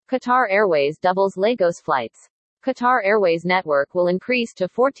Qatar Airways doubles Lagos flights. Qatar Airways network will increase to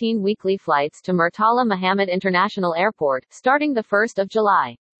 14 weekly flights to Murtala Muhammad International Airport, starting the 1st of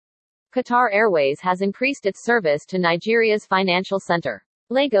July. Qatar Airways has increased its service to Nigeria's financial center.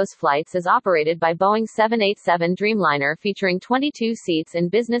 Lagos flights is operated by Boeing 787 Dreamliner featuring 22 seats in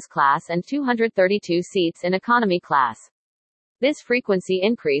business class and 232 seats in economy class. This frequency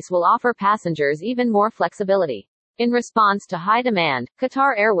increase will offer passengers even more flexibility. In response to high demand,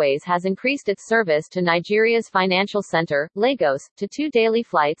 Qatar Airways has increased its service to Nigeria's financial center, Lagos, to 2 daily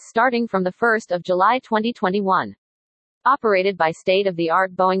flights starting from the 1st of July 2021. Operated by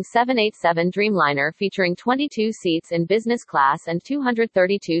state-of-the-art Boeing 787 Dreamliner featuring 22 seats in business class and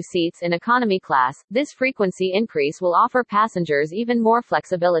 232 seats in economy class, this frequency increase will offer passengers even more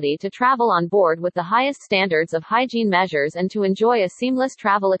flexibility to travel on board with the highest standards of hygiene measures and to enjoy a seamless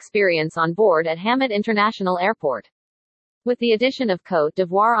travel experience on board at Hamad International Airport. With the addition of Côte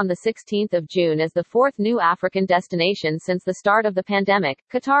d'Ivoire on 16 June as the fourth new African destination since the start of the pandemic,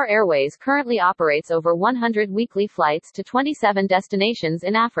 Qatar Airways currently operates over 100 weekly flights to 27 destinations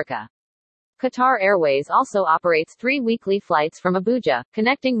in Africa. Qatar Airways also operates 3 weekly flights from Abuja,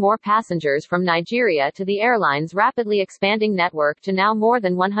 connecting more passengers from Nigeria to the airline's rapidly expanding network to now more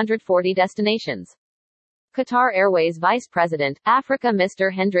than 140 destinations. Qatar Airways Vice President, Africa Mr.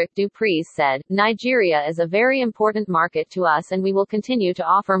 Hendrik du Preez said, "Nigeria is a very important market to us and we will continue to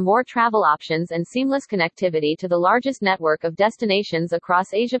offer more travel options and seamless connectivity to the largest network of destinations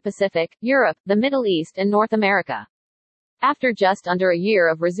across Asia-Pacific, Europe, the Middle East and North America." After just under a year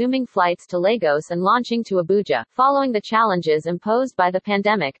of resuming flights to Lagos and launching to Abuja, following the challenges imposed by the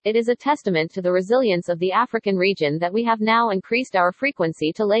pandemic, it is a testament to the resilience of the African region that we have now increased our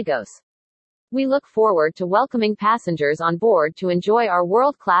frequency to Lagos. We look forward to welcoming passengers on board to enjoy our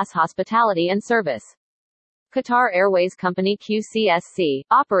world-class hospitality and service. Qatar Airways Company QCSC,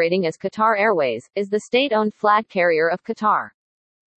 operating as Qatar Airways, is the state-owned flag carrier of Qatar.